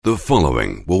The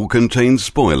following will contain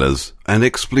spoilers and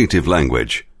expletive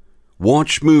language.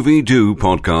 Watch Movie Do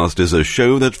podcast is a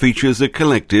show that features a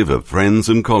collective of friends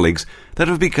and colleagues that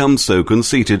have become so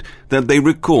conceited that they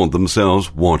record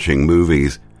themselves watching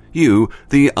movies. You,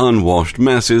 the unwashed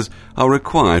masses, are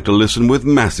required to listen with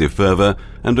massive fervor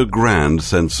and a grand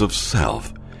sense of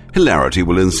self. Hilarity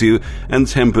will ensue and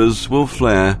tempers will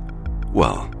flare.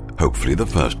 Well, hopefully the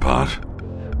first part.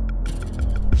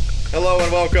 Hello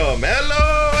and welcome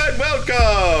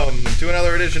to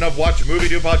another edition of Watch Movie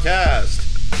Do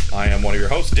podcast. I am one of your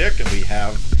hosts, Dick, and we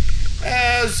have,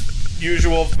 as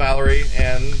usual, Valerie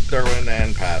and Derwin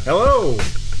and Pat. Hello!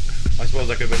 I suppose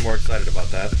I could have been more excited about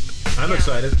that. I'm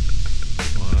excited.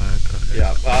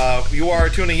 Yeah, you are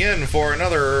tuning in for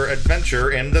another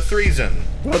adventure in the Threeson.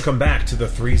 Welcome back to the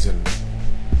Threeson.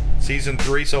 Season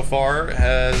 3 so far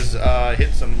has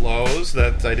hit some lows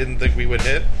that I didn't think we would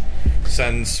hit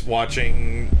since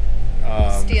watching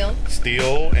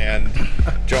Steel and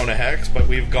Jonah Hex, but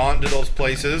we've gone to those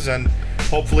places, and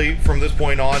hopefully from this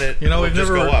point on it will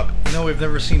just go up. We've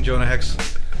never seen Jonah Hex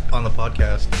on the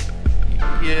podcast.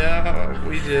 Yeah,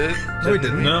 we did. No, we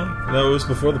didn't. No, it was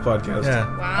before the podcast.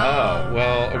 Yeah. Wow. Oh,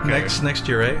 well, okay. Next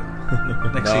year,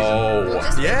 right? Next season. No.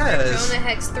 Just Yes. Jonah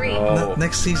Hex 3. No.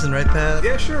 Next season, right, Pat?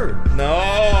 Yeah, sure.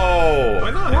 No.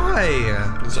 Why not?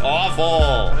 Why? It's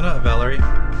awful. Why not, Valerie?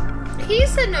 He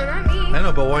said no, not me. I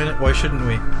know, but why shouldn't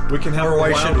we? We can have Or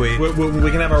why should we?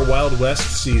 We can have our Wild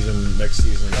West season next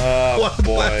season. Oh, What?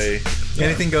 boy. Yeah.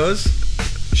 Anything goes?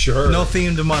 Sure. No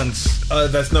themed months.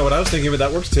 That's not what I was thinking, but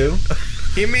that works too.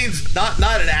 He means not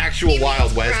an actual He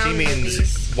Wild means West. He brown means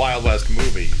movies. Wild West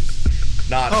movies.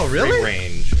 Not Oh, really? free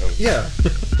range. Of, Yeah.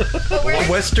 But we're, A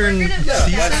Western we're gonna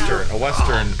season? that A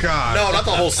Western. Oh, God. No, not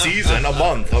the whole season. A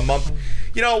month.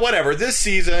 You know, whatever. This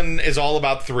season is all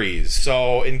about threes.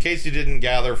 So, in case you didn't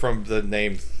gather from the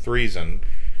name Threeson,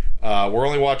 we're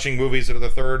only watching movies that are the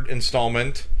third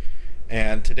installment.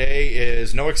 And today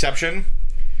is no exception.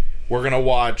 We're going to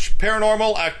watch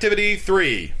Paranormal Activity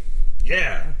 3.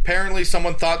 Yeah. Apparently,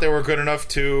 someone thought they were good enough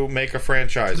to make a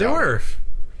franchise. They out of were. it.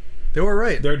 They were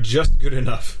right. They're just good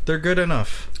enough. They're good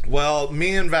enough. Well,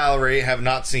 me and Valerie have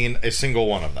not seen a single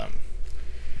one of them.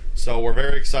 So we're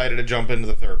very excited to jump into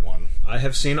the third one. I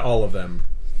have seen all of them.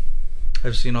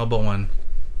 I've seen all but one.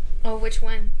 Oh, which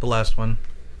one? The last one.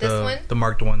 This one? The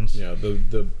marked ones. Yeah,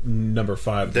 the number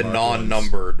 5. The marked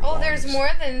non-numbered Oh, ones. there's more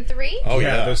than 3? Oh, ones.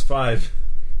 yeah. There's 5.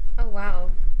 Oh, wow.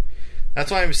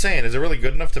 That's why I'm saying, is it really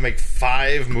good enough to make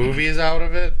 5 movies out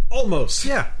of it? Almost.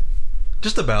 Yeah.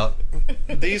 Just about.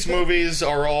 These movies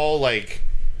are all, like,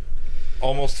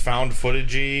 almost found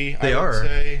footage-y, They I would are.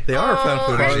 say. They are found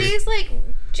Are footage. these like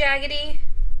jaggedy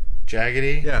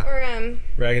Jaggedy? Yeah. or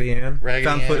Raggedy Ann. Raggedy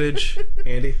Found Ann? footage.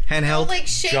 Andy. Handheld. like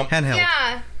shape? Jump- Handheld.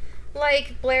 Yeah,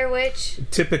 like Blair Witch.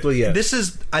 Typically,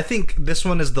 yes. I think this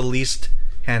one is the least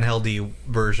handheldy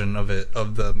version of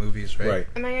the movies, right? Right.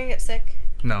 Am I gonna get sick?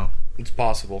 No. It's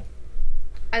possible.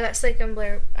 I got sick on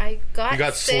Blair. You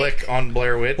got sick. slick on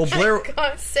Blair Witch? Well, Blair I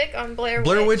got sick on Blair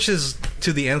Witch is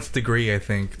to the nth degree, I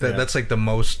think. Yeah. That's like the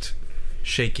most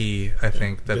shaky, I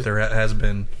think, that there has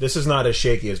been. This is not as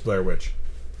shaky as Blair Witch,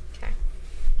 Okay.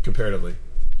 comparatively.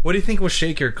 What do you think was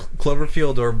shakier,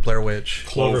 Cloverfield or Blair Witch?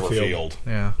 Cloverfield.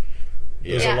 Yeah.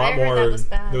 There's Yeah, a lot I heard more. that was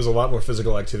bad. There was a lot more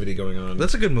physical activity going on.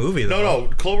 That's a good movie, though.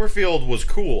 No, Cloverfield was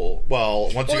cool. Well,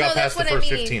 once you Well, got no, past that's the what I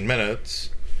first mean. 15 minutes,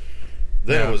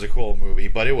 then Yeah. it was a cool movie,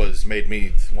 but it made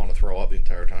me want to throw up the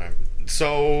entire time.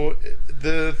 So,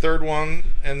 the third one,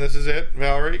 and this is it.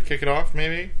 Valerie, kick it off,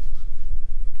 maybe?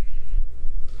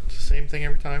 It's the same thing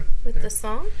every time. With the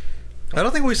song? I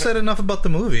don't think we said enough about the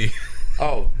movie.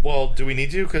 Oh, well, do we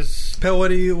need to? Because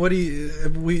Pell, you've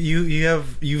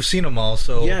seen them all,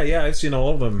 so. Yeah, I've seen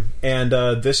all of them, and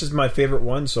this is my favorite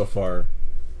one so far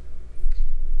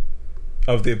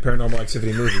of the Paranormal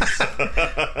Activity movies.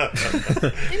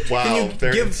 wow,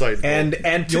 very give- insightful.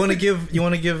 and You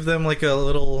want to give them like a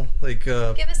little like Give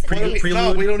us a taste. prelude?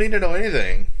 No, we don't need to know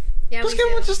anything. Yeah, Just we give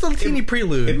do. them just a teeny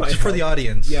prelude it might just for help. the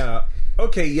audience. yeah,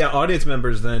 okay, yeah, audience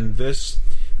members. Then this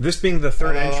being the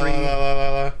third entry.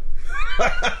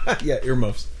 Yeah,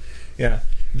 earmuffs. Yeah.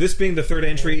 This being the third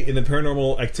entry in the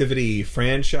Paranormal Activity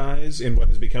franchise, in what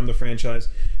has become the franchise,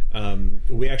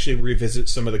 we actually revisit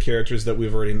some of the characters that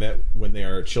we've already met when they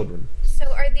are children. So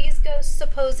are these ghosts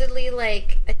supposedly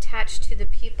like attached to the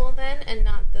people then, and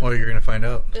not the Well, you're gonna find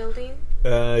out. building?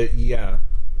 Yeah.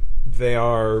 They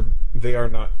are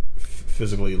not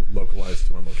physically localized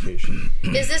to one location.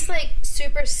 Is this like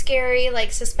super scary, like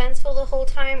suspenseful the whole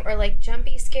time, or like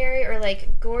jumpy scary, or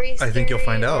like gory scary? I think you'll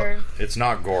find out. or- It's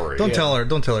not gory. Don't tell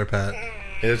her, Pat.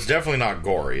 It's definitely not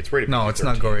gory. It's pretty. No, it's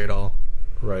not PG-13. gory at all.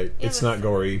 Right. Yeah, It's but- not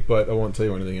gory, but I won't tell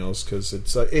you anything else because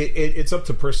it's up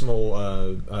to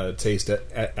personal taste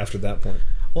after that point.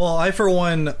 Well, I for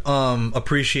one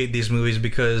appreciate these movies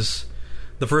because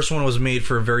the first one was made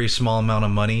for a very small amount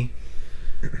of money,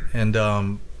 and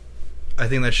I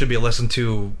think that should be a lesson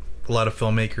to a lot of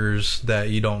filmmakers that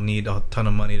you don't need a ton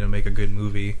of money to make a good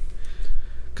movie.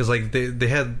 Because like they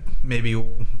had maybe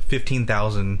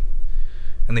 15,000,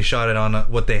 and they shot it on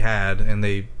what they had, and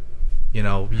they, you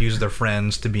know, used their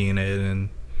friends to be in it, and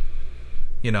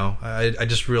you know, I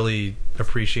just really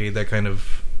appreciate that kind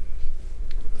of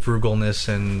frugalness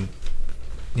and,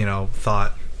 you know,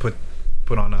 thought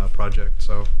put on a project.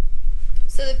 So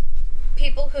So the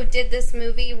people who did this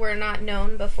movie were not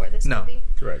known before this No. movie?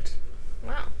 Correct.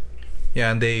 Wow.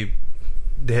 yeah, and they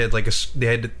had like they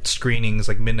had screenings,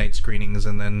 like midnight screenings,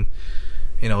 and then,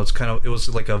 you know, it was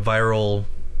like a viral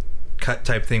cut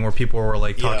type thing where people were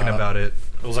like talking Yeah. about it.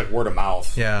 It was like word of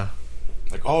mouth. Yeah.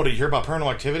 Like, oh, did you hear about Paranormal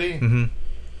Activity? Mm-hmm.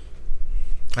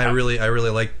 I really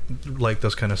like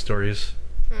those kind of stories.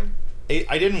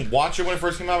 I didn't watch it when it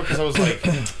first came out because I was like,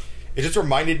 it just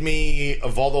reminded me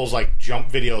of all those like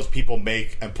jump videos people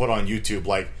make and put on YouTube.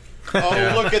 Like,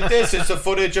 oh, look at this! It's the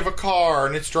footage of a car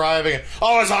and it's driving.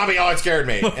 Oh, a zombie! Oh, it scared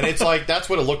me. And it's like that's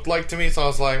what it looked like to me. So I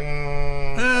was like,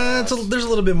 There's a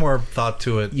little bit more thought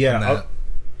to it. Yeah, than that.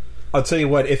 I'll tell you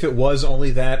what. If it was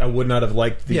only that, I would not have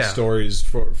liked these Yeah. stories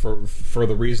for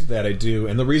the reason that I do,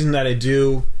 and the reason that I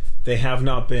do, they have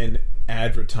not been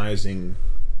advertising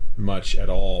much at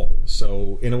all.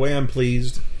 So in a way, I'm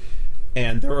pleased.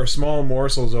 And there are small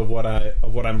morsels of what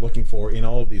I'm looking for in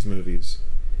all of these movies.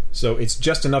 So it's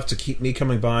just enough to keep me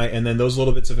coming by, and then those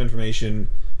little bits of information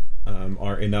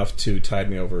are enough to tide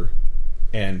me over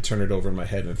and turn it over in my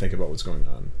head and think about what's going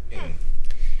on.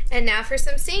 And now for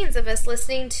some scenes of us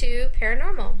listening to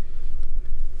Paranormal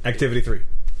Activity 3.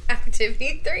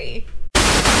 Activity 3.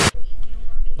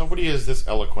 nobody is this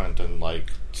eloquent and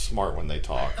like smart when they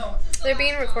talk. They're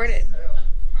being recorded.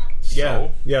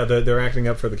 So? Yeah, they're acting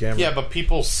up for the camera. Yeah, but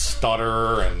people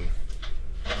stutter and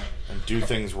do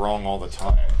things wrong all the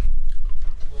time.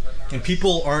 And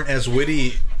people aren't as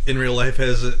witty in real life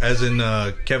as in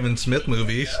Kevin Smith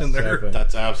movies. And they're Exactly.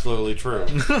 That's absolutely true.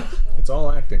 It's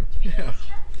all acting. yeah.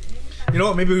 You know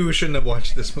what? Maybe we shouldn't have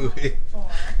watched this movie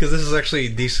because this is actually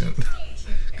decent.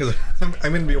 Because I'm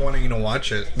going to be wanting to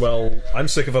watch it. Well, I'm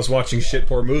sick of us watching shit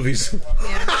poor movies.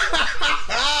 Yeah.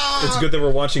 It's good that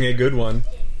we're watching a good one.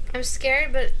 I'm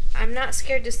scared, but I'm not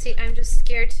scared to see. I'm just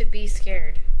scared to be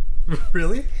scared.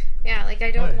 Really? Yeah, like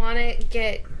I don't Why? want to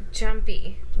get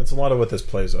jumpy. That's a lot of what this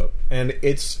plays up. And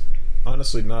it's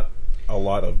honestly not a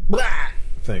lot of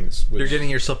things. You're Which, getting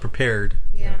yourself prepared.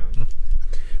 Yeah.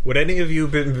 would any of you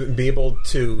be able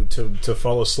to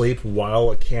fall asleep while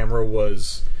a camera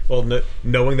was... Well,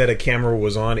 knowing that a camera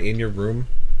was on in your room?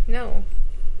 No.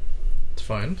 It's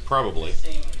fine. Probably.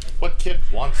 What kid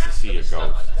wants to see a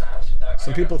ghost?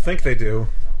 Some people think they do,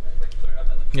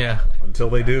 Yeah. until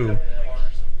they do.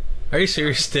 Are you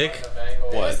serious, Dick?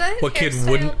 Was What? that What kid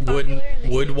hairstyle popular in the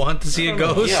would want to see a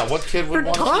ghost? Yeah, what kid would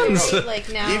want to tons. see a ghost? Like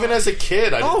now. Even as a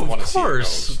kid, I Oh, didn't want to of see a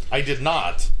course. ghost. I did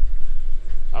not.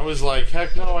 I was like,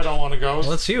 heck no, I don't want a ghost.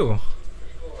 Well, that's you.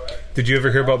 Did you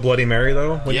ever hear about Bloody Mary,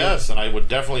 though? when you- Yes, and I would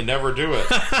definitely never do it.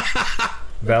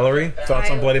 Valerie, thoughts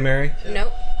on Bloody Mary?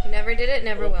 Nope. Never did it.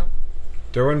 Never will.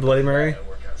 Derwin, Bloody Mary?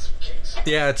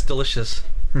 Yeah, it's delicious.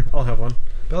 I'll have one.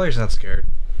 Valerie's not scared.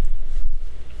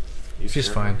 You She's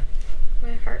scared fine. me?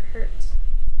 My heart hurts.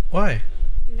 Why?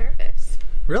 I'm nervous.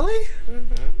 Really?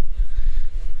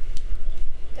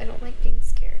 I don't like being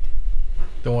scared.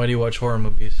 Then why do you watch horror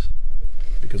movies?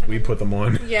 Because we put them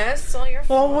on. Yes, it's all your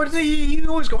fault. Well, what do you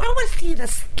always go? I want to see the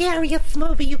scariest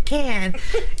movie you can,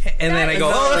 and then I go,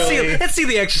 Not "Oh, really. let's see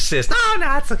The Exorcist." Oh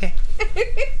no, it's okay.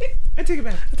 I take it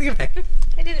back. I take it back.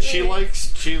 I didn't. She mean it.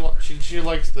 likes she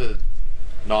likes the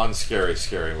non-scary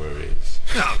scary movies.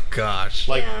 Oh gosh,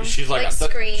 Like Yeah, she's like, like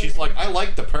Scream she's like, I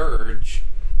like The Purge.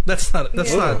 that's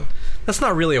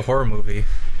not really a horror movie.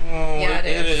 Oh, Yeah, it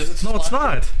it is. is. It's a No, it's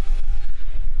slasher. not.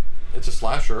 It's a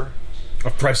slasher.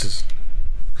 Of prices.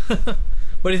 What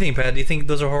do you think, Pat? Do you think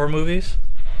those are horror movies?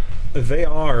 They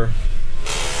are.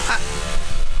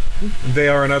 They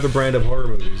are another brand of horror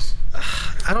movies.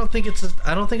 I don't think it's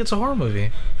a horror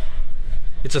movie.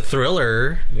 It's a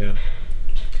thriller. Yeah.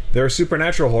 There are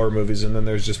supernatural horror movies, and then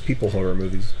there's just people horror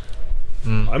movies.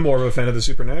 I'm more of a fan of the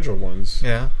supernatural ones.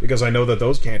 Yeah. Because I know that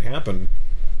those can't happen.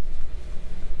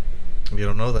 You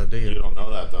don't know that, do You you? don't know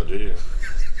that though, do you?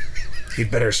 You'd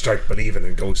better start believing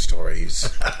in ghost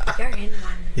stories. You're in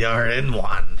one. You're in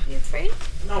one. You afraid?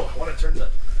 No, I want to turn the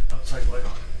outside light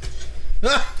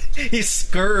on. He's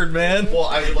scared, man. Well,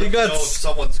 I would like to know if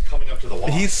someone's coming up to the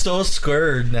wall. He's so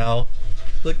scared now.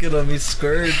 Look at him. He's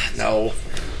scared. No.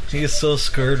 He is so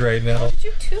scared right now. Did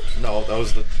you toot? No, that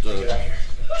was the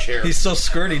chair. He's so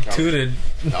scared he tooted.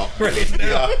 No. Right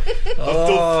now. Yeah. I'm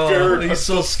so scared. He's I'm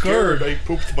so scared. I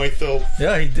pooped myself.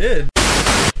 Yeah, he did.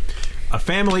 A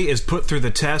family is put through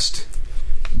the test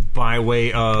by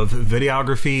way of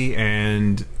videography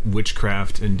and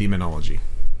witchcraft and demonology.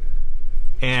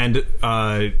 And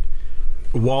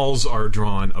walls are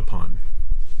drawn upon.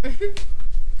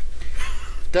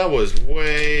 That was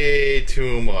way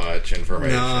too much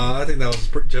information. No, I think that was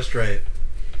just right.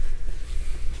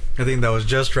 I think that was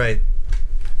just right.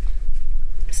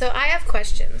 So I have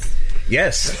questions.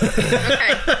 Yes.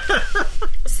 Okay.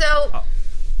 So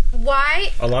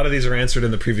why? A lot of these are answered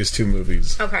in the previous two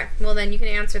movies. Okay. Well, then you can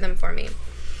answer them for me.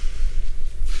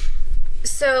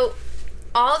 So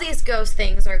all these ghost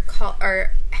things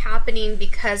are happening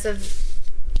because of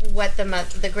what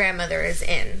the grandmother is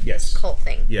in. Yes. Cult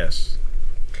thing. Yes.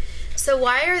 So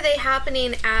why are they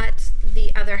happening at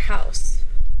the other house?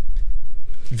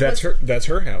 That's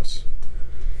her house.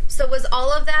 So was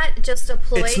all of that just a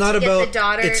ploy It's not to about get the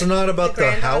daughter? It's not about the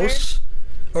granddaughter? house,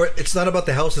 or it's not about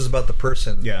the house. It's about the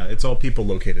person. Yeah, it's all people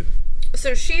located.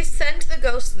 So she sent the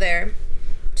ghost there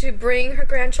to bring her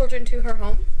grandchildren to her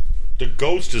home? The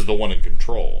ghost is the one in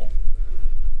control.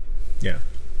 Yeah.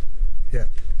 Yeah.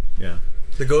 Yeah.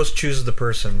 The ghost chooses the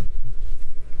person.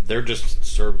 They're just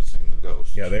servicing the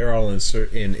ghost. Yeah, they're all in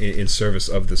service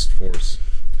of this force.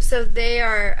 So they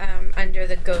are under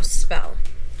the ghost spell.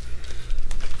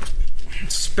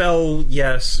 Spell,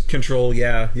 yes. Control,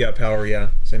 yeah. Yeah, power, yeah.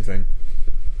 Same thing.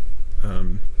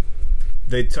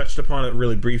 They touched upon it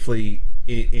really briefly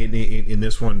in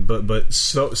this one, but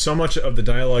so much of the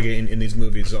dialogue in these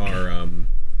movies are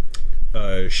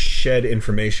shed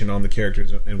information on the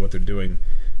characters and what they're doing.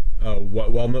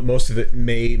 While most of it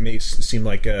may seem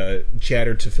like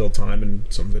chatter to fill time, and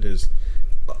some of it is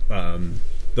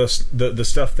the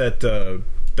stuff that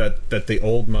the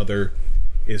old mother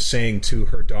is saying to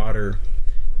her daughter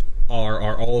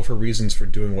are all of her reasons for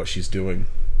doing what she's doing.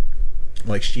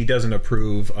 Like, she doesn't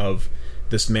approve of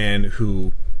this man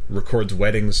who records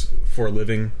weddings for a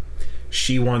living.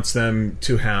 She wants them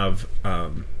to have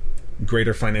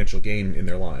greater financial gain in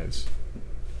their lives.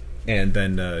 And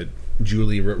then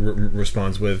Julie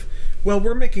responds with, well,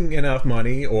 we're making enough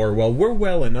money, or, well, we're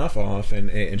well enough off,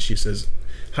 and she says,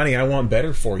 honey, I want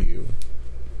better for you.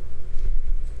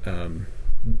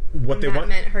 What they want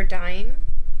meant her dying?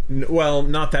 Well,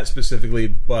 not that specifically,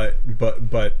 but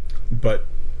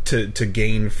to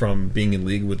gain from being in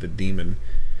league with the demon.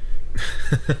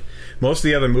 Most of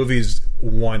the other movies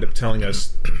wind up telling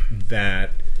us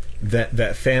that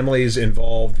families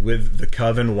involved with the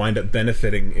coven wind up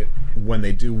benefiting it when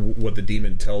they do what the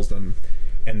demon tells them,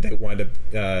 and they wind up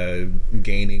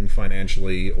gaining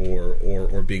financially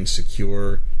or being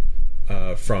secure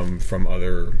from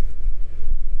other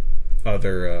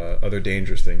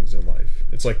dangerous things in life.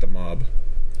 It's like the mob.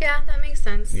 Yeah, that makes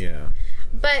sense. Yeah.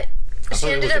 But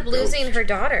she ended up losing her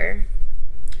daughter.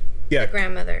 Yeah. The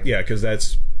grandmother. Yeah, because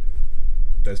that's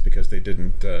because they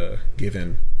didn't give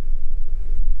in.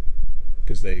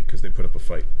 Because they put up a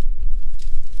fight.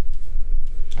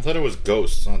 I thought it was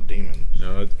ghosts, not demons.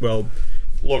 No, well,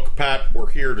 look, Pat, we're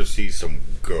here to see some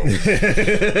ghosts.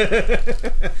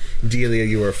 Delia,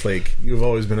 you are a flake. You've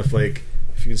always been a flake.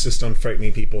 If you insist on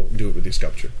frightening people, do it with your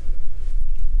sculpture.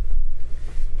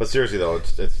 But seriously, though,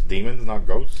 it's demons, not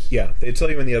ghosts? Yeah, they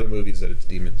tell you in the other movies that it's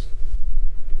demons.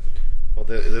 Well,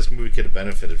 this movie could have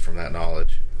benefited from that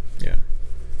knowledge. Yeah.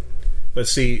 But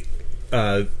see,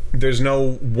 there's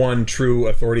no one true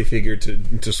authority figure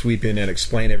to sweep in and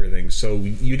explain everything, so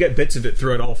you get bits of it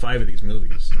throughout all 5 of these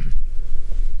movies.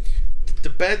 The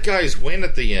bad guys win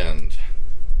at the end.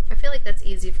 I feel like that's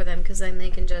easy for them, because then they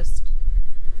can just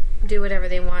do whatever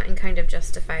they want and kind of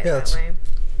justify it that way.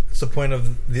 That's the point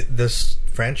of this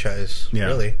franchise,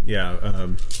 really. Yeah.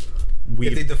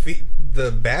 If they defeat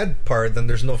the bad part, then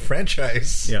there's no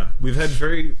franchise. Yeah. We've had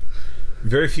very,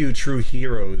 very few true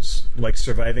heroes, like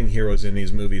surviving heroes in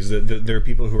these movies. There are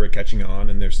people who are catching on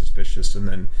and they're suspicious, and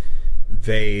then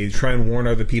they try and warn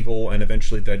other people, and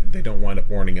eventually they don't wind up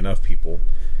warning enough people.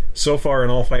 So far in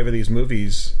all 5 of these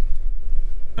movies,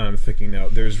 I'm thinking now,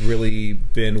 there's really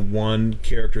been one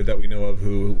character that we know of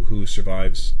who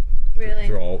survives. Really?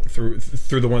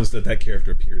 Through the ones that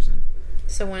character appears in.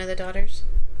 So one of the daughters?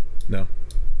 No.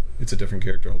 It's a different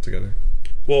character altogether.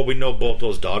 Well, we know both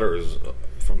those daughters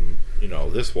from,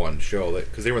 this one show,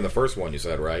 because they were in the first one, you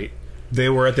said, right? They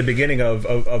were at the beginning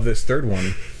of this third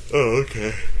one. Oh,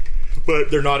 okay.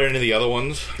 But they're not in any of the other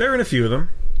ones? They're in a few of them.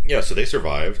 Yeah, so they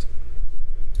survived.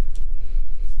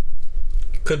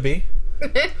 Could be.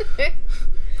 Did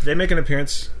they make an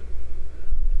appearance?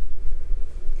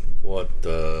 What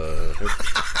the...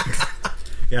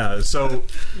 Yeah, so,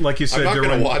 like you said... I'm not going to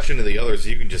during- watch into the others.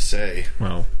 You can just say.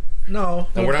 Well, No.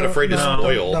 And we're not afraid to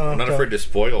spoil. We're not afraid to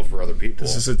spoil for other people.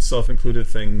 this is a self-included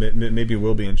thing. Maybe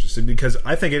we'll be interested, because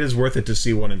I think it is worth it to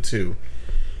see 1 and 2.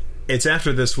 It's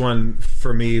after this one,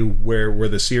 for me, where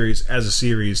the series, as a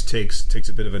series, takes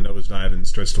a bit of a nosedive and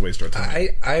starts to waste our time.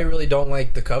 I really don't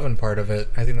like the Coven part of it.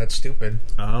 I think that's stupid.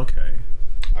 Okay.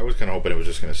 I was kind of hoping it was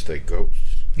just going to stay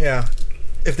ghosts. Yeah.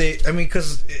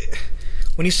 Because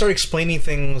when you start explaining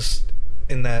things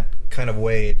in that kind of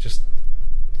way, it just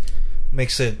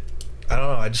makes it... I don't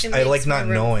know. I like not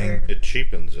knowing. It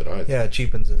cheapens it, I think. Yeah, it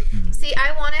cheapens it. See,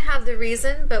 I want to have the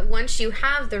reason, but once you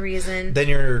have the reason, Then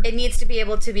you're... it needs to be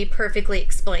able to be perfectly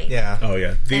explained. Yeah. Oh,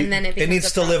 yeah. And then it It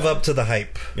needs to live up to the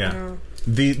hype. Yeah. No.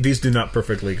 These do not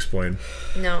perfectly explain.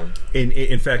 No.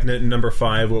 In fact, number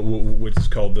 5, which is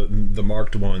called the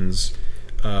Marked Ones,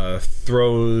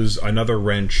 throws another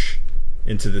wrench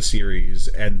into the series,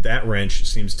 and that wrench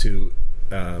seems to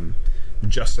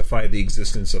justify the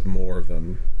existence of more of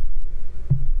them,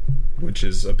 which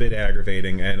is a bit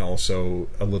aggravating and also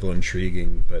a little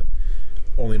intriguing, but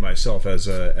only myself as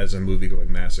a movie-going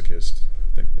masochist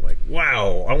thinking like,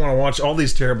 wow, I want to watch all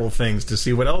these terrible things to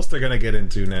see what else they're going to get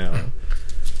into now.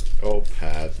 Oh,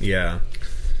 Pat. Yeah.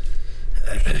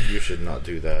 You should not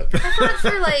do that. I thought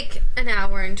for like an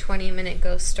hour and 20-minute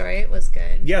ghost story, it was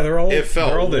good. Yeah, they're all It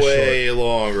they're all felt this way short.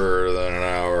 longer than an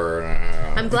hour and a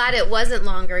half. I'm glad it wasn't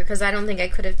longer, because I don't think I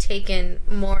could have taken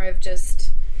more of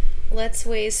just, let's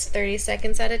waste 30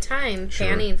 seconds at a time,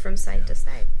 panning from side to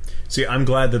side. See, I'm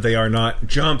glad that they are not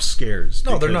jump scares.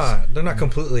 No, they're because- not. They're not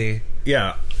completely...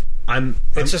 Yeah, I'm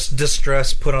It's just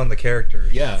distress put on the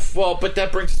characters. yeah. Well, but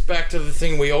that brings us back to the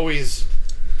thing we always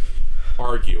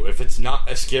argue. If it's not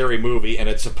a scary movie and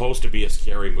it's supposed to be a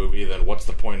scary movie, then what's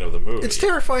the point of the movie? It's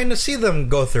terrifying to see them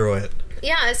go through it.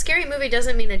 Yeah, a scary movie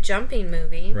doesn't mean a jumping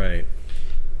movie. Right.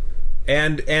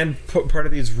 And part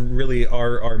of these really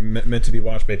are meant to be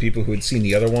watched by people who had seen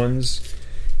the other ones,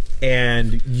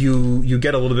 and you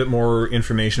get a little bit more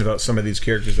information about some of these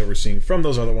characters that we're seeing from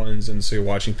those other ones, and so you're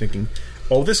watching thinking,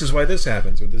 oh, this is why this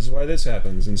happens, or this is why this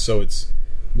happens, and so it's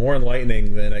more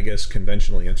enlightening than, I guess,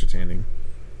 conventionally entertaining.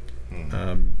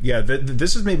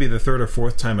 This is maybe the 3rd or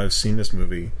 4th time I've seen this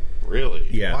movie. Really?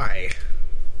 Yeah. Why?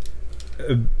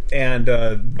 And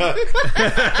Just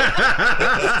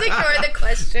ignore the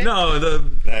question. no,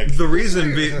 Next. the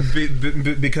reason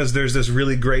because there's this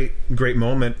really great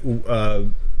moment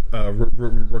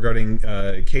regarding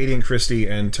Katie and Christy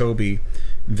and Toby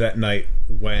that night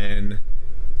when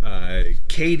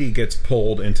Katie gets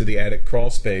pulled into the attic crawl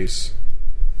space,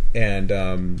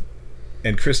 and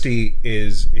Christy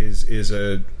is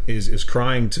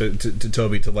crying to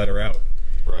Toby to let her out,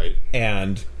 Right.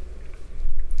 and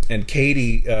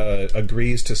Katie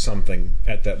agrees to something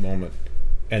at that moment,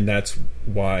 and that's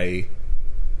why.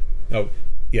 Oh,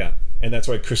 yeah, and that's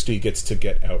why Christy gets to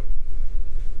get out.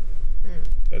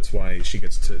 That's why she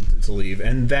gets to leave,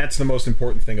 and that's the most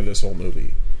important thing of this whole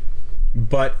movie.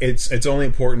 But it's only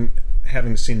important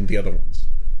having seen the other ones.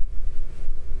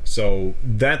 So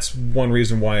that's one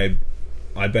reason why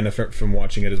I benefit from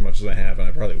watching it as much as I have, and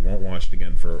I probably won't watch it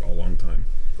again for a long time.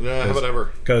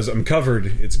 Whatever. Because I'm covered.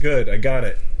 It's good. I got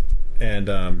it.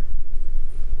 And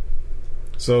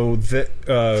so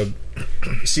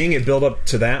seeing it build up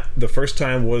to that the first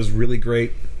time was really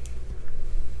great,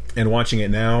 and watching it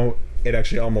now, it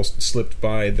actually almost slipped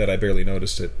by that I barely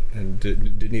noticed it, and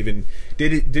didn't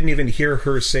even hear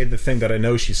her say the thing that I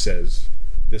know she says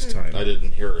this time. I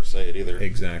didn't hear her say it either.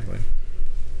 Exactly.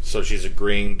 So she's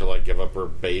agreeing to give up her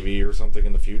baby or something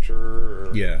in the future?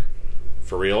 Or... Yeah.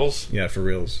 For reals? Yeah, for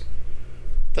reals.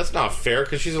 That's not fair,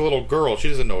 because she's a little girl. She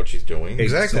doesn't know what she's doing.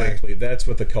 Exactly. That's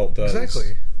what the cult does.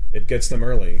 Exactly. It gets them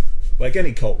early, like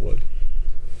any cult would.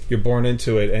 You're born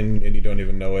into it, and you don't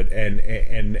even know it.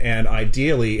 And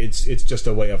ideally, it's just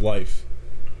a way of life,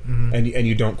 and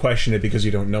you don't question it because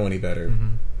you don't know any better.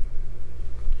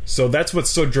 So that's what's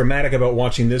so dramatic about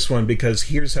watching this one, because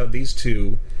here's how these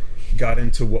two got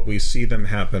into what we see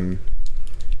happen,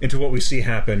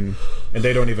 and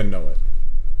they don't even know it.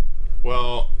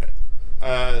 Well,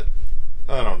 I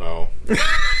don't know.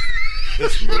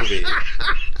 This movie.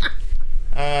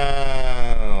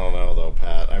 I don't know, though,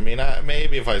 Pat. I mean,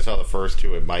 maybe if I saw the first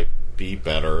two, it might be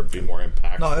better, it'd be more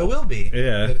impactful. No, it will be.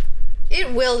 Yeah.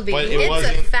 It will be. But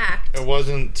It's a fact. It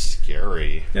wasn't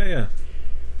scary. Yeah.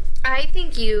 I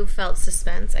think you felt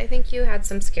suspense. I think you had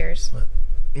some scares.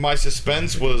 My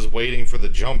suspense was waiting for the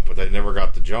jump, but I never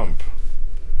got the jump.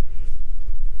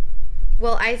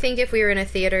 Well, I think if we were in a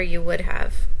theater, you would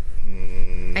have.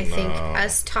 I think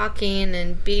us talking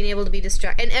and being able to be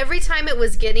distracted. And every time it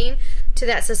was getting to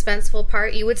that suspenseful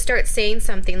part, you would start saying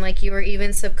something like you were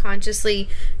even subconsciously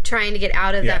trying to get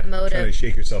out of that mode trying of to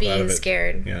shake yourself being out of it.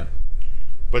 scared. Yeah.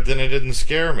 But then it didn't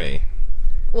scare me.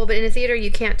 Well, but in a theater,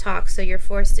 you can't talk, so you're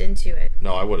forced into it.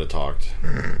 No, I would have talked.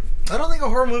 I don't think a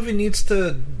horror movie needs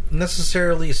to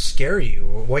necessarily scare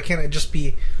you. Why can't it just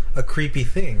be a creepy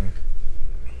thing?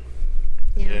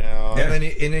 Yeah. And then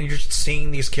you're just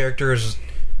seeing these characters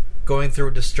going through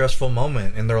a distressful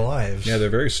moment in their lives. Yeah, they're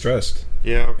very stressed.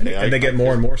 Yeah, okay. And they get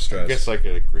more and more stressed. I guess I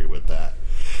could agree with that.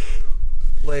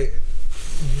 Like,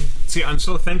 See, I'm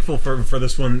so thankful for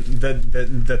this one that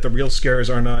the real scares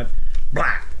are not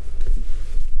blah,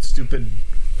 stupid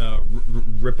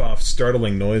rip-off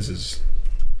startling noises.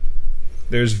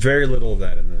 There's very little of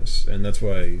that in this, and that's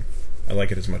why I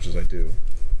like it as much as I do.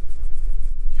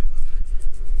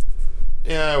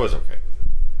 Yeah, it was okay.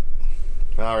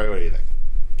 Alright, what do you think?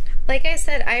 Like I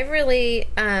said, I really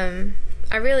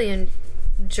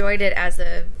enjoyed it as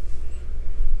a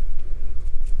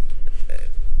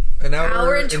an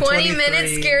hour and 20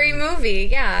 minute scary movie.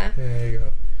 Yeah. There you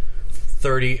go.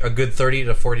 A good 30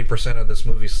 to 40% of this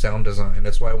movie's sound design.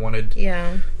 That's why I wanted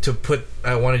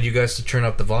I wanted you guys to turn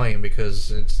up the volume, because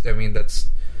that's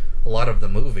a lot of the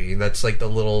movie. That's like the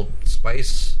little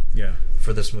spice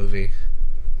for this movie.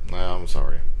 No, I'm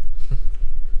sorry.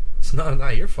 It's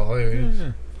not your fault. I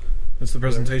mean, That's the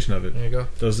presentation of it. There you go.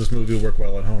 Does this movie work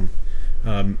well at home?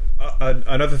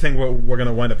 Another thing we're going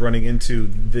to wind up running into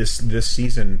this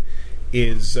season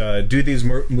is do these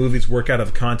movies work out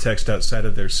of context outside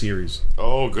of their series?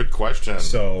 Oh, good question.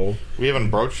 So we haven't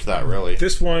broached that, really.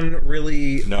 This one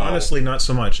really, No. honestly, not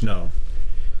so much, no.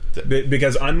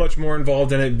 Because I'm much more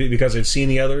involved in it because I've seen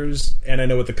the others and I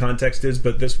know what the context is,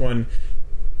 but this one,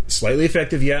 slightly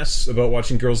effective, yes, about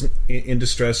watching girls in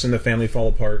distress and the family fall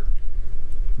apart,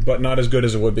 but not as good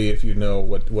as it would be if you know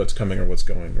what's coming or what's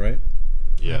going, right?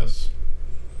 Yes.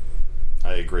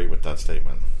 I agree with that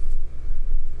statement.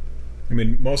 I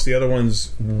mean, most of the other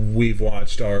ones we've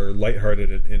watched are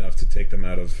lighthearted enough to take them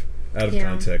out of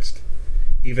context.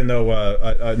 Even though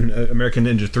American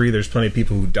Ninja 3, there's plenty of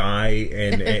people who die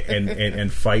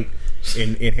and fight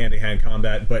in hand-to-hand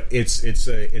combat, but it's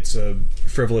a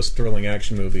frivolous, thrilling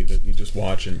action movie that you just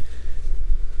watch, and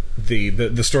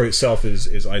the story itself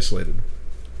is isolated.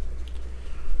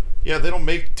 Yeah, they don't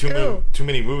make too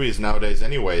many movies nowadays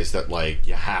anyways that, like,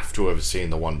 you have to have seen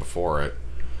the one before it.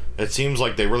 It seems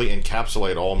like they really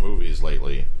encapsulate all movies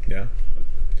lately. Yeah.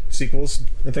 Sequels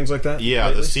and things like that? Yeah,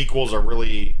 lately? the sequels are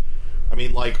really... I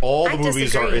mean, like, all the I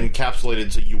movies disagree. are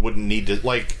encapsulated so you wouldn't need to...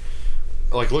 Like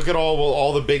look at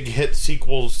all the big hit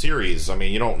sequel series. I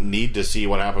mean, you don't need to see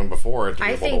what happened before it to be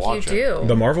I able to think you watch it. do.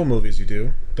 The Marvel movies you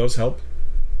do. Those help.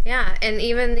 Yeah, and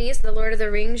even these, the Lord of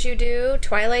the Rings you do,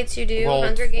 Twilights you do, Well,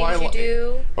 Hunger Games you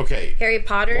do, Okay. Harry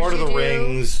Potter Lord of you the do.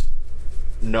 Rings...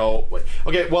 No.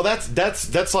 Okay, well,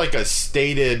 that's like a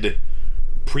stated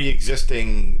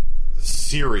pre-existing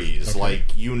series. Okay.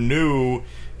 Like, you knew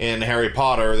in Harry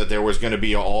Potter that there was going to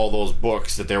be all those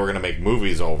books that they were going to make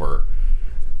movies over.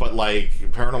 But, like,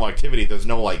 Paranormal Activity, there's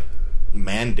no, like,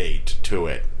 mandate to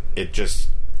it. It just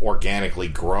organically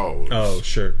grows. Oh,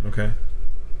 sure. Okay.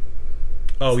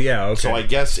 Oh, yeah, okay. So I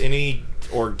guess any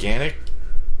organic...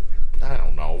 I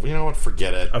don't know. You know what?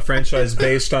 Forget it. A franchise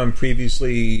based on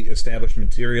previously established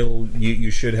material, you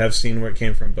should have seen where it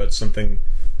came from, but something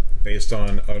based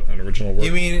on an original work.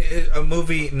 you mean a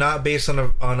movie not based on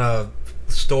a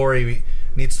story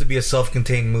needs to be a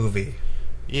self-contained movie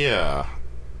Yeah.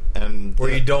 And where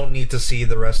you don't need to see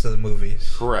the rest of the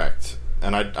movies? correct.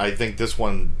 And I think this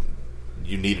one,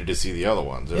 you needed to see the other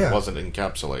ones. It Yeah. wasn't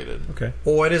encapsulated. Okay.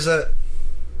 Well, why does that?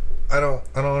 I don't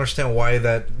understand why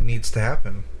that needs to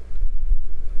happen.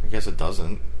 I guess it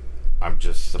doesn't. I'm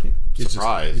just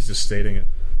surprised. He's just stating it.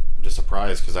 I'm just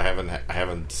surprised because I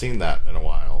haven't seen that in a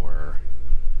while where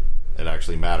it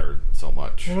actually mattered so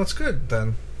much. Well, that's good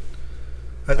then.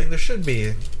 I think there should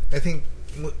be. I think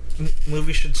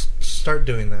movies should start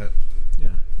doing that. Yeah,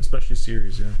 especially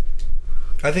series, yeah.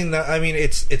 I think that. I mean,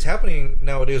 it's happening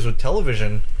nowadays with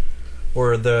television,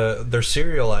 where they're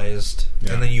serialized,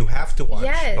 Yeah. and then you have to watch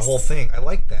Yes. the whole thing. I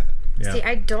like that. Yeah. See,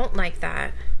 I don't like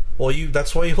that. Well,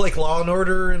 that's why you like Law and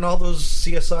Order and all those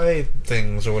CSI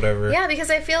things or whatever. Yeah, because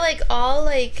I feel like all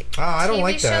like I don't TV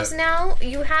like that. shows now,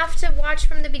 you have to watch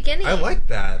from the beginning. I like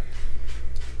that.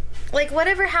 Like,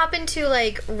 whatever happened to,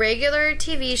 like, regular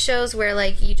TV shows where,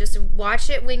 like, you just watch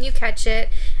it when you catch it,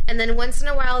 and then once in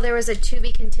a while there was a to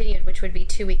be continued, which would be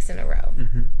 2 weeks in a row.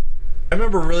 Mm-hmm. I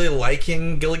remember really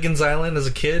liking Gilligan's Island as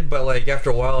a kid, but like after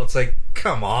a while, it's like,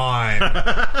 Come on.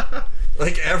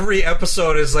 Like, every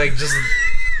episode is like just...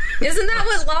 Isn't that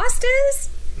what Lost is?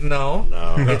 No.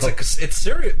 It's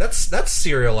serial. That's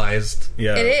serialized.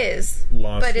 Yeah, It is.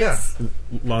 Lost. But it's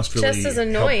Lost really just as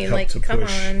annoying. helped to come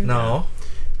push. on. No.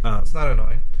 It's not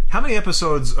annoying. How many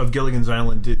episodes of Gilligan's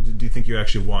Island do you think you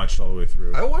actually watched all the way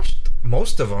through? I watched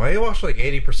most of them. I watched like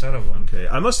 80% of them. Okay,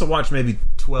 I must have watched maybe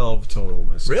 12 total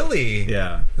myself. Really?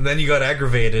 Yeah. And then you got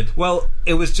aggravated. Well,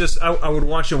 it was just I would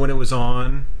watch it when it was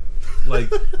on.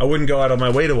 Like, I wouldn't go out of my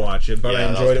way to watch it, but Yeah, I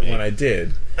enjoyed that was it me. when I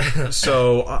did.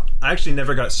 So I actually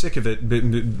never got sick of it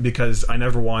because I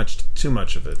never watched too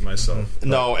much of it myself.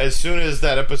 No, as soon as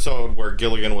that episode where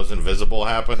Gilligan was invisible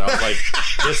happened, I was like,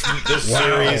 this Wow.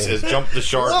 series has jumped the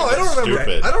shark. No, and I don't it's remember.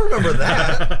 Stupid. I don't remember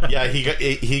that. Yeah,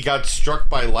 he got struck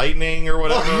by lightning or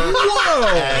whatever. Whoa!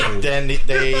 And then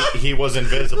he was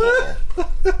invisible.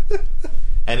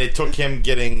 And it took him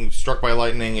getting struck by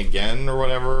lightning again or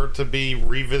whatever to be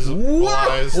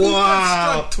revisibilized. He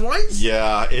got struck twice?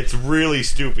 Yeah, it's really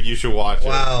stupid. You should watch it.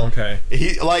 Wow. Okay.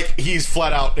 He's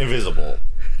flat out invisible.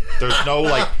 There's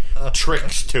no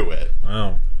tricks to it.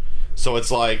 Wow. So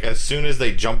it's like as soon as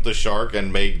they jumped the shark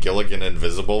and made Gilligan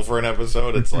invisible for an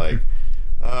episode, it's like,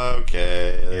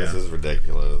 okay, this is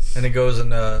ridiculous. And it goes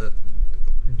in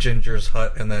Ginger's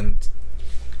hut and then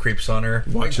creeps on her.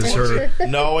 Watches her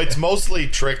No, it's mostly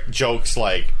trick jokes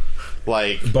like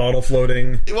bottle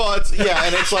floating. well, it's and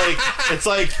it's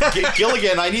like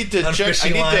Gilligan, I need to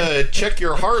check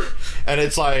your heart, and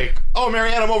it's like, oh,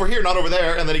 Marianne, I'm over here, not over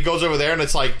there, and then he goes over there, and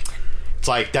it's like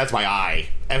that's my eye,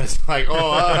 and it's like,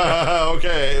 oh,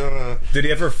 okay. Did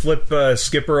he ever flip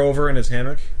Skipper over in his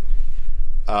hammock?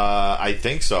 I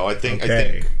think so. I think.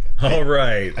 All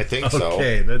right. I think so.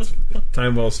 Okay, that's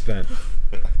time well spent.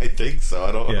 I think so.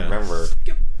 I don't remember.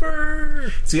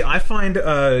 See, I find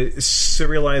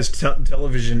serialized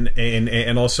television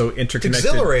and also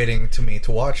interconnected... Exhilarating to me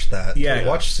to watch that. Yeah. To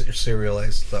watch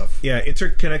serialized stuff. Yeah,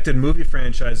 interconnected movie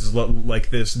franchises like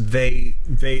this, they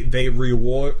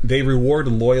reward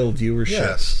loyal viewership.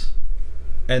 Yes.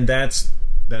 And that's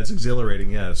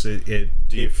exhilarating. Yes, Do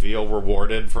you feel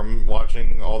rewarded from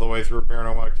watching all the way through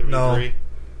Paranormal Activity 3?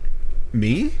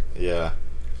 Me? Yeah.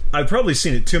 I've probably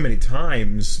seen it too many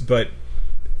times, but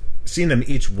seeing them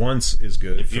each once is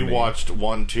good. If for you me. watched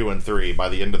 1, 2, and 3, by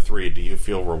the end of 3, do you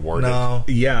feel rewarded? No.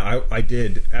 Yeah, I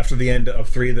did. After the end of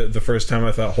 3, the first time,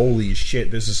 I thought, holy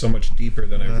shit, this is so much deeper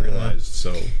than I realized.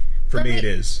 So, for me, it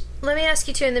is. Let me ask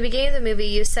you, too, in the beginning of the movie,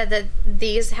 you said that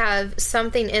these have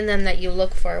something in them that you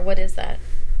look for. What is that?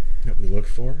 That we look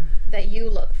for? That you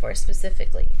look for,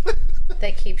 specifically.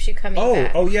 That keeps you coming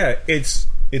back. Oh, yeah.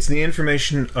 It's the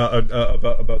information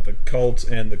about the cult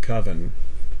and the coven.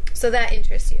 So that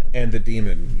interests you. And the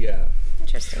demon, yeah.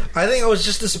 Interesting. I think I was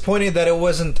just disappointed that it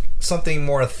wasn't something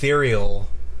more ethereal.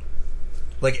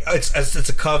 Like, it's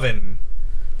a coven.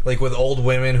 Like, with old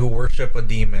women who worship a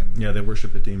demon. Yeah, they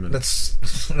worship a demon.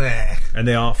 That's... nah. And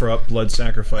they offer up blood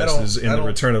sacrifices in the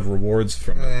return of rewards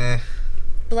from it.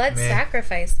 Blood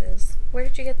sacrifices. Where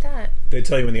did you get that? They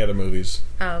tell you in the other movies.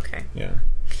 Oh, okay. Yeah.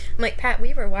 I'm like, Pat,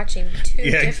 we were watching two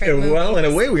different movies. Well, in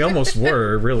a way, we almost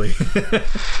were, really.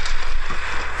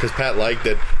 Because Pat liked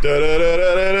it.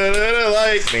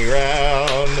 Lightning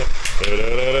round.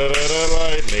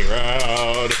 Lightning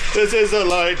round. This is a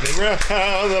lightning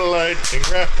round. The lightning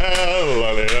round.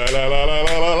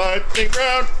 Lightning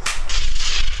round.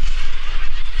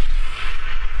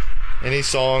 Any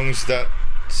songs that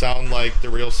sound like the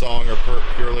real song are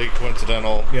purely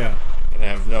coincidental Yeah. and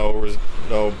have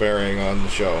no bearing on the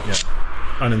show. Yeah.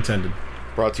 Unintended.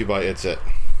 Brought to you by It's It.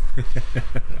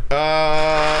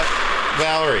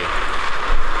 Valerie,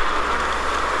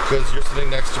 because you're sitting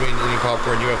next to me and eating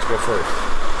popcorn, you have to go first.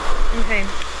 Okay.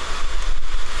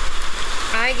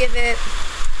 I give it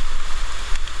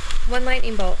 1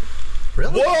 lightning bolt.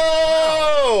 Really?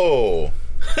 Whoa!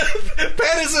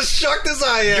 Pat is as shocked as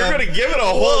I am. You're gonna give it a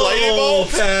whole lightning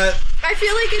bolt? Pat. I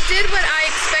feel like it did what I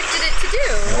expected it to do.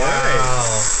 Wow.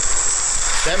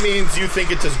 That means you think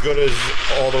it's as good as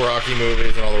all the Rocky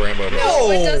movies and all the Rambo movies.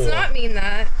 No, it does not mean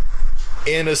that.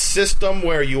 In a system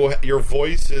where your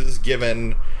voice is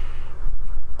given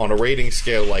on a rating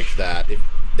scale like that,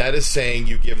 that is saying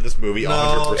you give this movie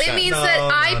 100%. It means that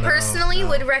I personally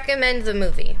would recommend the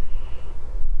movie.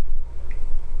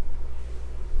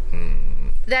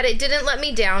 That it didn't let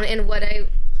me down in what I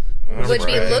would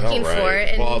be looking for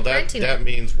and renting that it.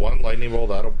 means 1 lightning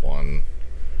bolt out of 1.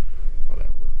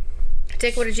 Whatever.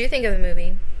 Dick, what did you think of the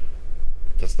movie?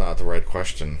 That's not the right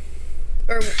question.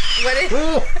 Or what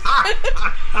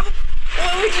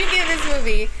would you give this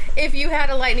movie if you had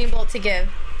a lightning bolt to give?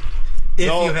 If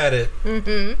No. you had it.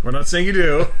 We're not saying you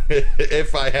do.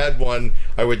 If I had one,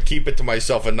 I would keep it to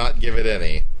myself and not give it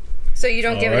any. So you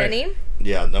don't give All it right. any?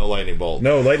 Yeah, no lightning bolt.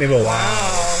 No, lightning bolt.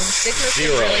 Oh, Dick must have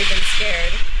 0. really been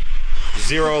scared.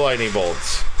 0 lightning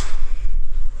bolts.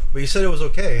 But you said it was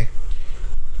okay.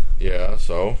 Yeah,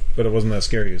 so But it wasn't that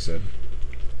scary, you said.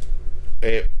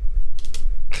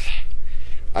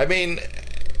 I mean,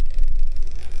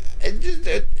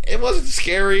 it wasn't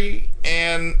scary,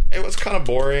 and it was kind of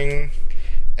boring.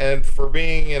 And for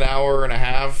being an hour and a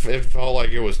half, it felt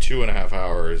like it was 2.5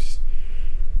 hours.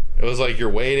 It was like you're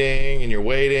waiting and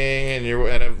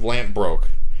a lamp broke,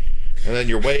 and then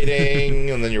you're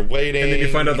waiting and then you're waiting, And then you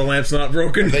find out the lamp's not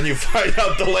broken. and then you find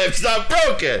out the lamp's not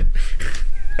broken.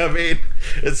 I mean,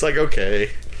 it's like, okay,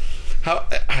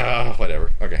 whatever.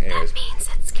 Okay, anyways. Means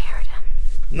it scared him.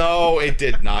 No, it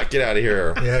did not. Get out of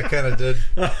here. Yeah, it kind of did.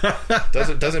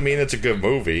 Doesn't mean it's a good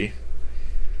movie.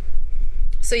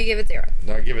 So you give it 0.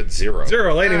 No, I give it 0.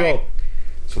 0, lightning All right. bolt.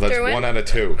 So that's Derwin? 1 out of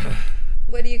 2.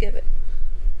 What do you give it?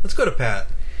 Let's go to Pat.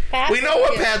 Pat? We know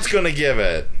what Yeah. Pat's going to give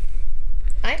it.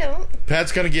 I don't.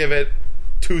 Pat's going to give it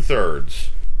 2/3.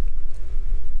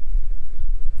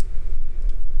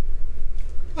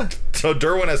 What? So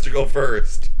Derwin has to go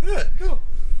first. Good, go.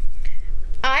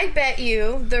 I bet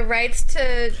you the rights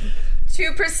to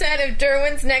 2% of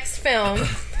Derwin's next film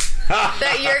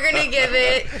that you're going to give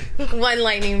it 1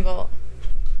 lightning bolt.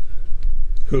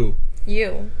 Who?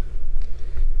 You.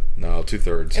 No,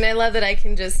 2/3. And I love that I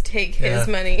can just take his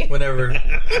Yeah. money. Whenever.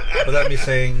 Without me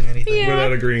saying anything. Yeah.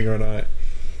 Without agreeing or not.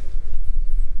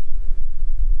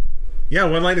 Yeah,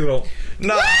 1 lightning bolt.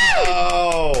 No!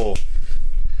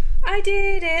 I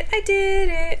did it. I did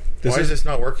it. This Why is is this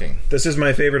not working? this is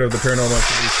my favorite of the Paranormal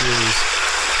Activity series.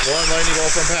 1 lightning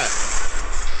bolt from Pat.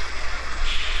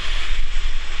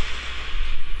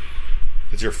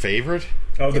 It's your favorite?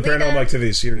 Of the Did we Paranormal not-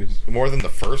 Activity series. More than the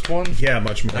first one? Yeah,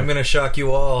 much more. I'm going to shock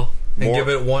you all and More- give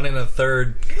it 1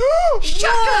 1/3.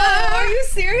 Shaka! Are you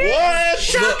serious?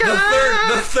 What?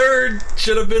 The third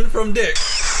should have been from Dick.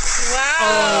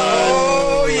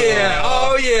 Wow.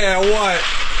 Oh yeah, what?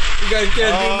 You guys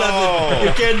can't do nothing.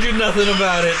 You can't do nothing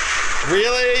about it.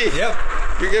 Really? Yep.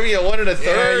 You're giving it 1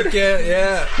 1/3?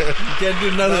 Yeah, you can't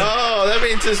do nothing. Oh, that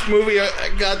means this movie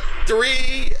got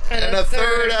 3 and a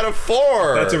third out of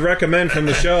 4. That's a recommend from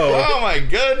the show. Oh my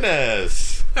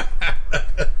goodness.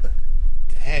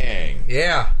 Dang.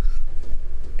 Yeah.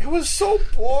 It was so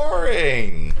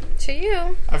boring. To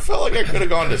you. I felt like I could have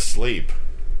gone to sleep.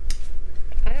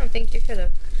 I don't think you could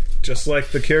have. Just like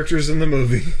the characters in the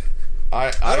movie.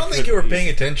 I don't think you were paying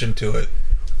attention to it.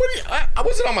 I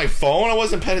wasn't on my phone. I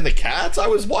wasn't petting the cats. I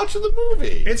was watching the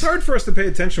movie. It's hard for us to pay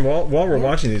attention while we're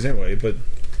watching these anyway, but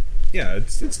yeah,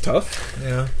 it's tough.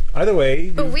 Yeah. Either way,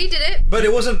 But we did it. But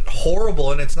it wasn't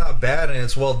horrible, and it's not bad, and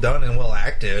it's well done and well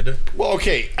acted. Well,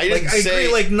 okay. I didn't Like I say.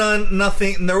 agree, like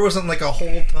nothing. There wasn't like a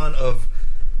whole ton of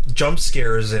jump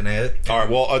scares in it. All right.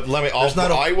 Well, let me.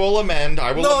 not a- I will amend.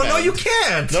 I will. No, amend. no, you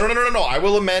can't. No. I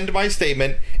will amend my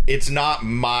statement. It's not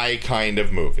my kind of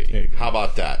There you movie. go. How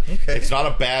about that? Okay. It's not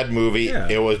a bad movie. Yeah.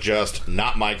 It was just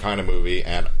not my kind of movie,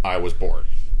 and I was bored.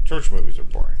 Church movies are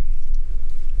boring.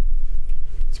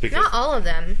 It's because Not all of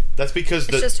them. that's because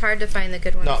It's just hard to find the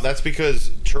good ones. no, that's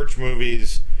because church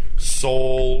movies'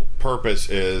 sole purpose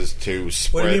is to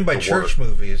spread. What do you mean by the church word.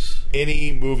 movies?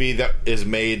 Any movie that is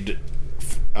made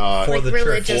For Like the church.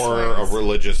 religious for a ones.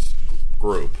 religious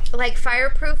group. Like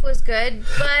Fireproof was good,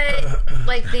 but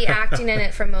like the acting in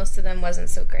it for most of them wasn't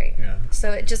so great. Yeah.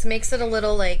 So it just makes it a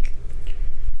little like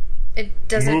it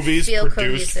doesn't Movies feel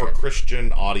produced cohesive. for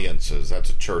Christian audiences. That's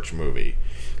a church movie.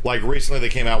 Like recently, they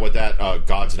came out with that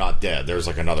 "God's Not Dead." There's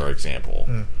like another example.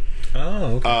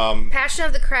 oh, okay. Passion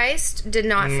of the Christ did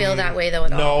not feel that way though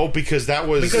at all. No, because that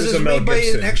was Because was it's a Mel made by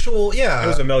Gibson. an actual, it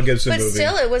was a Mel Gibson But movie.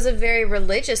 still, it was a very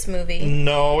religious movie.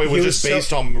 no, it was He just was based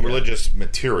so- on religious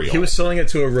material. He was selling it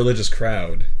to a religious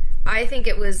crowd. I think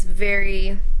it was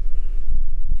very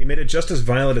He made it just as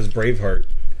violent as Braveheart.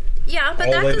 yeah, but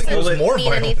All that it- doesn't all it- more mean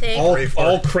violent. anything. Braveheart.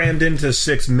 All crammed into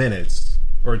 6 minutes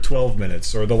or 12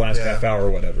 minutes or the last Yeah. half hour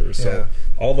or whatever. So Yeah.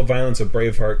 all the violence of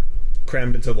Braveheart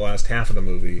crammed into the last half of the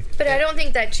movie. But I don't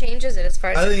think that changes it as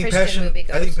far as I the think Christian movie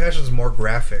goes. Passion's more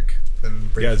graphic than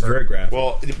Braveheart. Yeah, it's very graphic.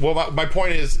 Well, my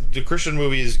point is the Christian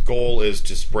movie's goal is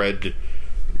to spread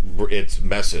its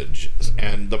message,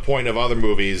 and the point of other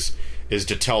movies is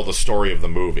to tell the story of the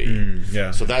movie.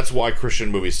 yeah. So that's why Christian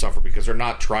movies suffer, because they're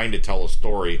not trying to tell a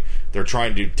story; they're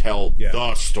trying to tell Yeah.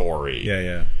 the story.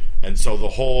 yeah. And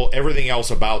so everything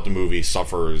else about the movie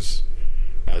suffers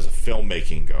as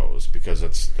filmmaking goes, because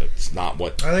it's not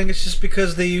what. I think it's just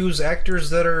because they use actors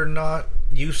that are not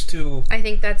used to. I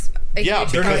think that's a Yeah,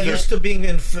 huge They're because not part of used it. to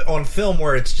being on film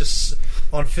where it's just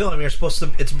on film. It's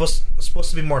supposed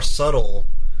to be more subtle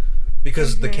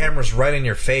because the camera's right in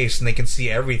your face and they can see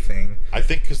everything. I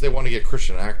think because they want to get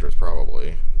Christian actors,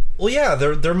 probably. Well, yeah,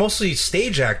 they're mostly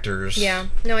stage actors. Yeah,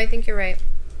 no, I think you're right.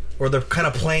 Or they're kind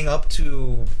of playing up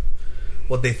to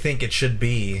what they think it should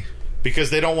be. Because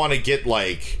they don't want to get,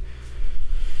 like,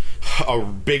 a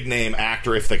big name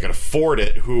actor, if they can afford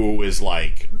it, who is,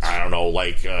 like, I don't know,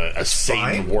 like a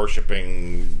Satan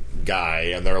worshipping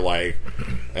guy, and they're, like,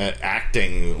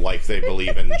 acting like they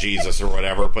believe in Jesus or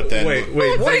whatever, but then... Wait,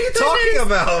 What are you talking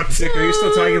about? Dick, are you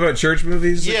still talking about church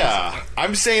movies? Yeah,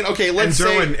 I'm saying, okay, And let's say...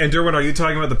 Derwin, are you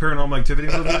talking about the Paranormal Activity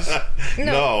movies?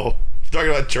 No. I'm talking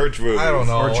about church movies. I don't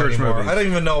know Or church anymore. movies. I don't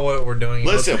even know what we're doing.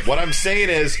 Listen, what I'm saying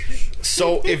is,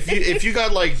 so if you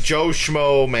got like Joe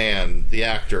Schmo Man, the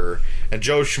actor, and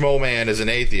Joe Schmo Man is an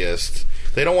atheist,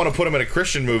 they don't want to put him in a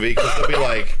Christian movie because they'll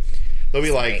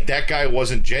be like that guy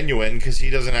wasn't genuine because he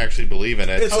doesn't actually believe in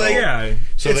it. It's like- Yeah.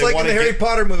 so it's they like in wanna the Harry get-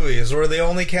 Potter movies where they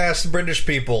only cast British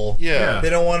people. Yeah. They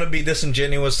don't want to be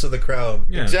disingenuous to the crowd.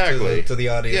 Yeah. Exactly. To the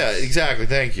audience. Yeah, exactly.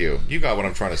 Thank you. You got what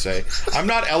I'm trying to say. I'm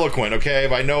not eloquent, okay,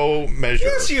 by no measure.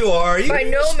 Yes, you are. You By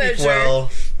no speak measure. Well.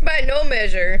 By no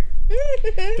measure.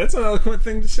 That's an eloquent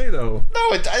thing to say, though. No,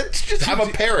 it's just I'm a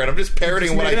parrot. I'm just parroting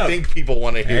just what made I up. think people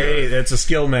want to hear. Hey, that's a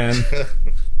skill, man.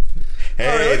 Hey,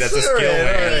 All right, that's a let's- skill, all right,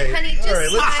 man. all right. Honey, just All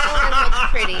right, let's- smile and look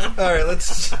pretty. All right,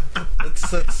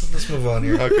 let's move on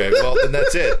here. Okay, well then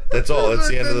that's it. That's all. That's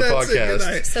the end of the That's it. Good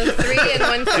podcast. night. So 3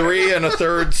 and 1/3. 3 and a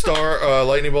third star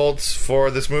lightning bolts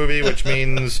for this movie, which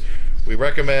means we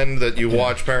recommend that you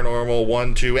watch Paranormal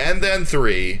 1, 2, and then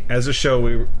 3, As a show,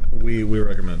 we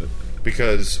recommend it.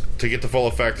 because to get the full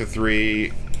effect of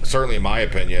 3, certainly in my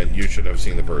opinion, you should have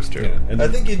seen the first 2. Yeah. And I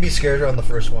think you'd be scared on the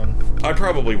first one. I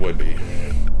probably would be.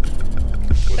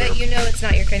 But you know it's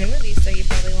not your kind of movie, so you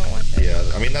probably won't watch it. Yeah,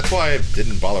 I mean that's why I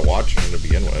didn't bother watching it to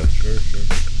begin with. Sure.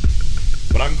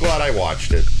 But I'm glad I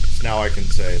watched it. Now I can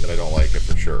say that I don't like it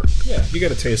for sure. Yeah, you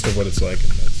got a taste of what it's like,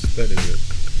 and that is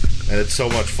it. And it's so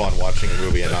much fun watching a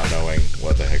movie and not knowing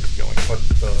what the heck is going on.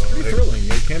 Pretty thrilling.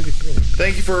 It can be thrilling.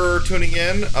 Thank you for tuning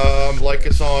in. Like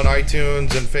us on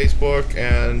iTunes and Facebook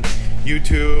and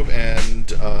YouTube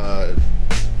and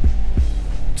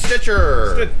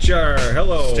Stitcher. Stitcher,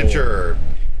 hello. Stitcher.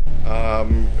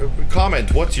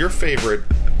 Comment. What's your favorite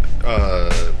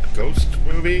ghost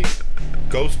movie?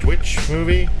 Ghost witch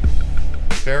movie?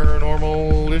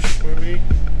 Paranormal-ish movie?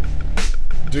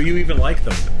 Do you even like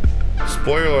them?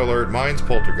 Spoiler alert, mine's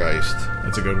Poltergeist.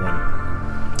 That's a good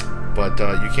one. But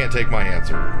you can't take my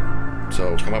answer.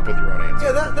 So come up with your own answer.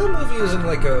 Yeah, that movie isn't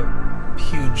like a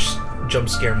huge jump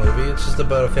scare movie. It's just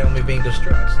about a family being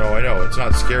distressed. No, I know. It's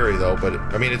not scary, though, but,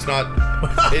 I mean, it's not...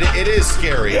 It is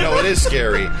scary. No, it is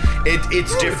scary.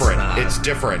 It's different. not. It's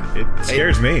different. It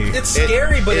scares me. It's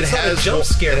scary, but it's not a jump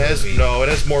scare movie. No, it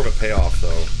has more of a payoff,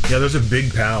 though. Yeah, there's a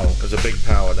big pow. There's a big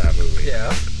pow in that movie.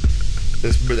 Yeah.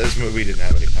 This movie didn't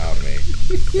have any pow to me.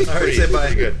 It's All right, say bye.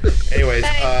 pretty good. Anyways,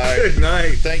 Bye. Good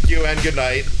night. thank you and good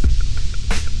night.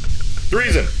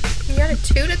 Threeson. You got a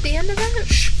toot at the end of that?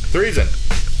 Threeson.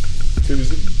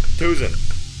 Tusen.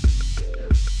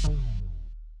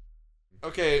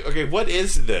 Okay, what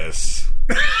is this?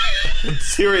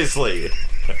 Seriously.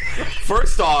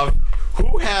 First off,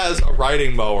 who has a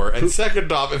riding mower? And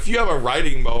second off, if you have a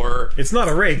riding mower, It's not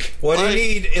a rake. What do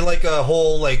you need? Like a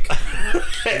whole like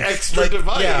extra like,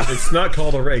 device. yeah. It's not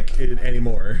called a rake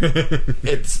anymore.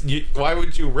 Why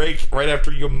would you rake right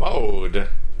after you mowed?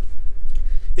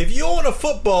 if you own a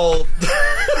football field,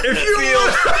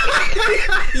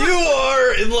 you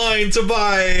are in line to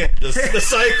buy the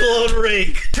Cyclone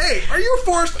rake. Hey, are you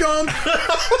Forrest Gump?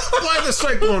 Buy the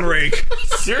Cyclone rake.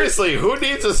 Seriously, who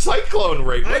needs a cyclone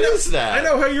rake? What is that? I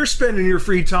know how you're spending your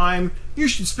free time. You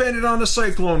should spend it on a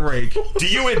Cyclone rake. Do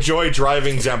you enjoy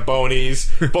driving Zambonis,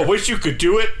 but wish you could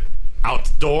do it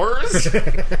outdoors?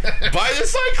 Buy the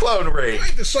cyclone rake. Buy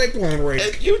the Cyclone rake.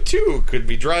 And you too could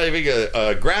be driving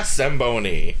a grass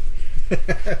Zamboni.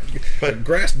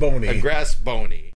 Grass bony. A grass bony.